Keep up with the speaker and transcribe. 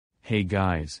Hey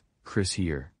guys, Chris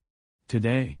here.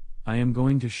 Today, I am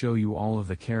going to show you all of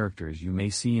the characters you may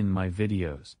see in my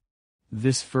videos.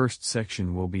 This first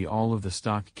section will be all of the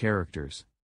stock characters.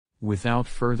 Without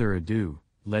further ado,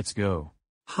 let's go.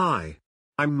 Hi,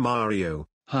 I'm Mario.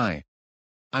 Hi,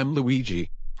 I'm Luigi.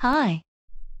 Hi,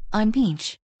 I'm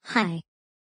Peach. Hi,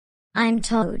 I'm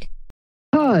Toad.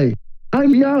 Hi,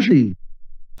 I'm Yoshi.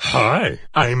 Hi,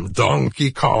 I'm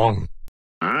Donkey Kong.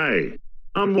 Hi,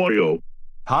 I'm Wario.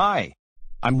 Hi,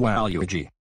 I'm Waluigi.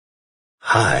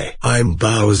 Hi, I'm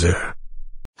Bowser.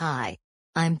 Hi,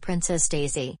 I'm Princess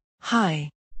Daisy.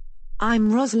 Hi,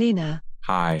 I'm Rosalina.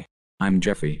 Hi, I'm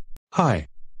Jeffy. Hi,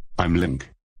 I'm Link.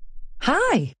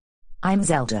 Hi, I'm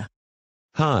Zelda.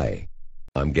 Hi,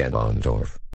 I'm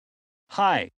Ganondorf.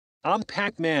 Hi, I'm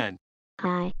Pac Man.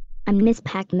 Hi, I'm Miss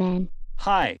Pac Man.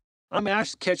 Hi, I'm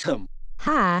Ketchum.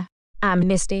 Hi, I'm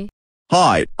Misty.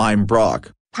 Hi, I'm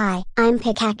Brock. Hi, I'm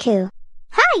Pikachu.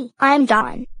 Hi, I'm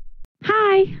Dawn.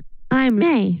 Hi, I'm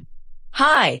May.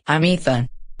 Hi, I'm Ethan.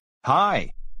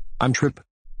 Hi, I'm Trip.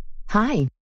 Hi,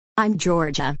 I'm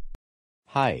Georgia.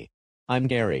 Hi, I'm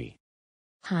Gary.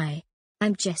 Hi,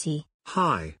 I'm Jessie.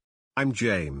 Hi, I'm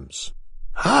James.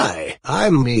 Hi,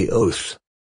 I'm Meowth.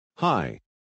 Hi,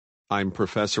 I'm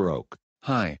Professor Oak.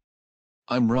 Hi,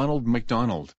 I'm Ronald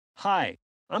McDonald. Hi,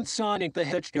 I'm Sonic the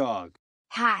Hedgehog.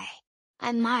 Hi,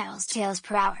 I'm Miles Tails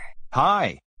per Hour.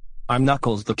 Hi, I'm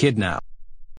Knuckles the Kidnap.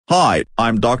 Hi,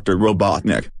 I'm Dr.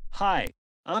 Robotnik. Hi,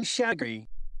 I'm Shaggy.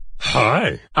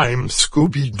 Hi, I'm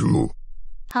Scooby Doo.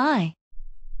 Hi,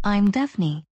 I'm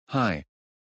Daphne. Hi,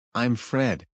 I'm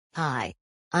Fred. Hi,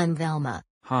 I'm Velma.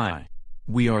 Hi,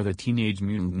 we are the Teenage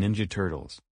Mutant Ninja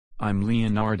Turtles. I'm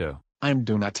Leonardo. I'm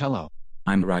Donatello.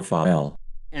 I'm Raphael.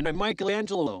 And I'm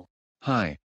Michelangelo.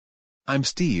 Hi, I'm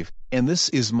Steve, and this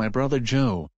is my brother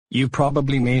Joe. You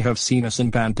probably may have seen us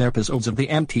in past episodes of the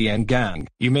MTN Gang.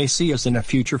 You may see us in a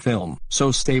future film,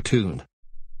 so stay tuned.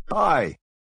 Hi,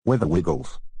 we're the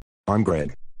Wiggles. I'm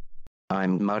Greg.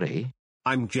 I'm Muddy.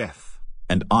 I'm Jeff.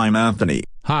 And I'm Anthony.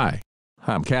 Hi,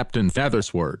 I'm Captain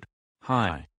Feathersword.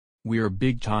 Hi, we are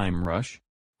Big Time Rush.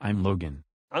 I'm Logan.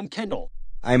 I'm Kendall.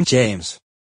 I'm James.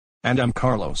 And I'm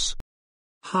Carlos.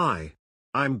 Hi,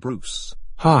 I'm Bruce.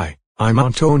 Hi, I'm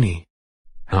Antoni.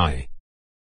 Hi,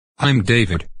 I'm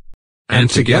David. And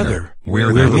together,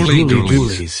 we're the Dooley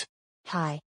Doolies.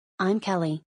 Hi, I'm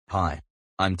Kelly. Hi,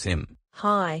 I'm Tim.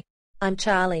 Hi, I'm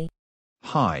Charlie.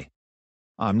 Hi,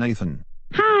 I'm Nathan.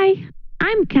 Hi,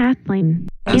 I'm Kathleen.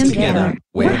 And together,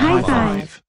 we're High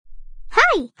Five.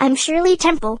 Hi, I'm Shirley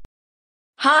Temple.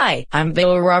 Hi, I'm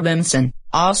Bill Robinson,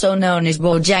 also known as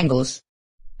Bojangles.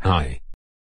 Hi,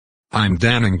 I'm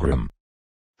Dan Ingram.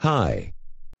 Hi,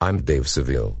 I'm Dave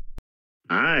Seville.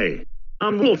 Hi,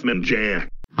 I'm Wolfman Jack.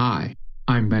 Hi,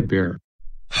 I'm Bad Bear.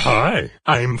 Hi,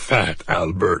 I'm Fat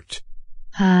Albert.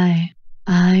 Hi,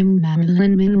 I'm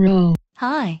Marilyn Monroe.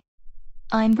 Hi,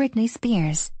 I'm Britney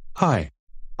Spears. Hi,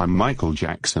 I'm Michael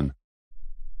Jackson.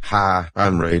 Hi,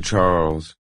 I'm Ray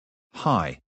Charles.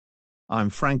 Hi, I'm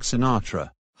Frank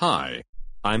Sinatra. Hi,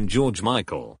 I'm George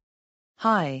Michael.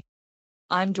 Hi,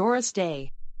 I'm Doris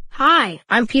Day. Hi,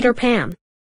 I'm Peter Pan.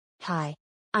 Hi,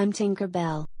 I'm Tinker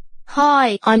Bell.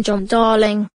 Hi, I'm John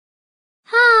Darling.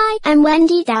 Hi, I'm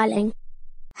Wendy Darling.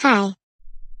 Hi,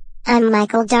 I'm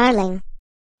Michael Darling.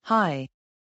 Hi,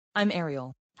 I'm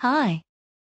Ariel. Hi,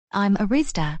 I'm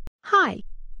Arista. Hi,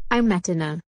 I'm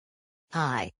Matina.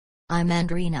 Hi, I'm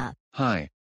Andrina. Hi,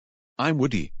 I'm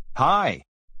Woody. Hi,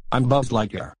 I'm Buzz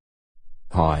Lightyear.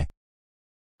 Hi,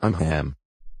 I'm Ham.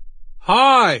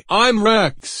 Hi, I'm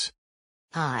Rex.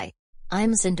 Hi,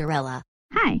 I'm Cinderella.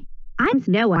 Hi, I'm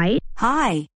Snow White.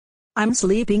 Hi, I'm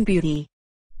Sleeping Beauty.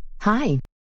 Hi,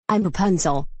 I'm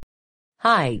Rapunzel.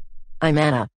 Hi, I'm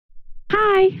Anna.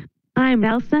 Hi, I'm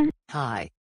Elsa. Hi,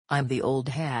 I'm the old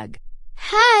hag.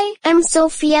 Hi, I'm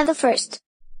Sophia the First.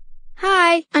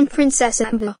 Hi, I'm Princess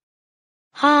Amber.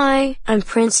 Hi, I'm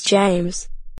Prince James.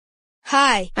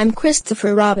 Hi, I'm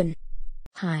Christopher Robin.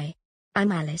 Hi,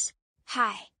 I'm Alice.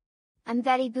 Hi, I'm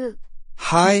Betty Boop.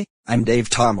 Hi, I'm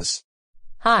Dave Thomas.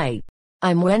 Hi,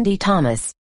 I'm Wendy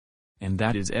Thomas. And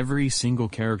that is every single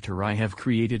character I have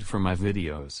created for my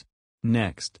videos.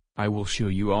 Next, I will show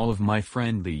you all of my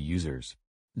friendly users.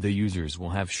 The users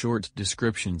will have short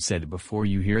descriptions said before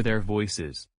you hear their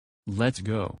voices. Let's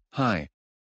go. Hi,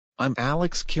 I'm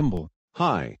Alex Kimball.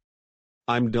 Hi,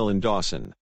 I'm Dylan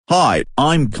Dawson. Hi,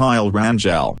 I'm Kyle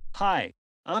Rangel. Hi,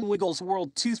 I'm Wiggles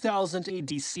World 2000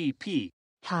 ADCP.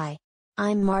 Hi,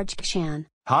 I'm Marge Chan.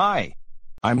 Hi,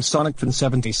 I'm Sonic Fan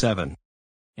 77.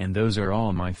 And those are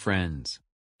all my friends.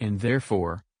 And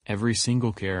therefore, every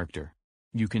single character.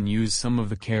 You can use some of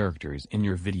the characters in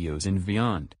your videos and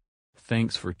beyond.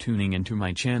 Thanks for tuning into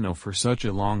my channel for such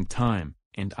a long time,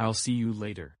 and I'll see you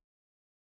later.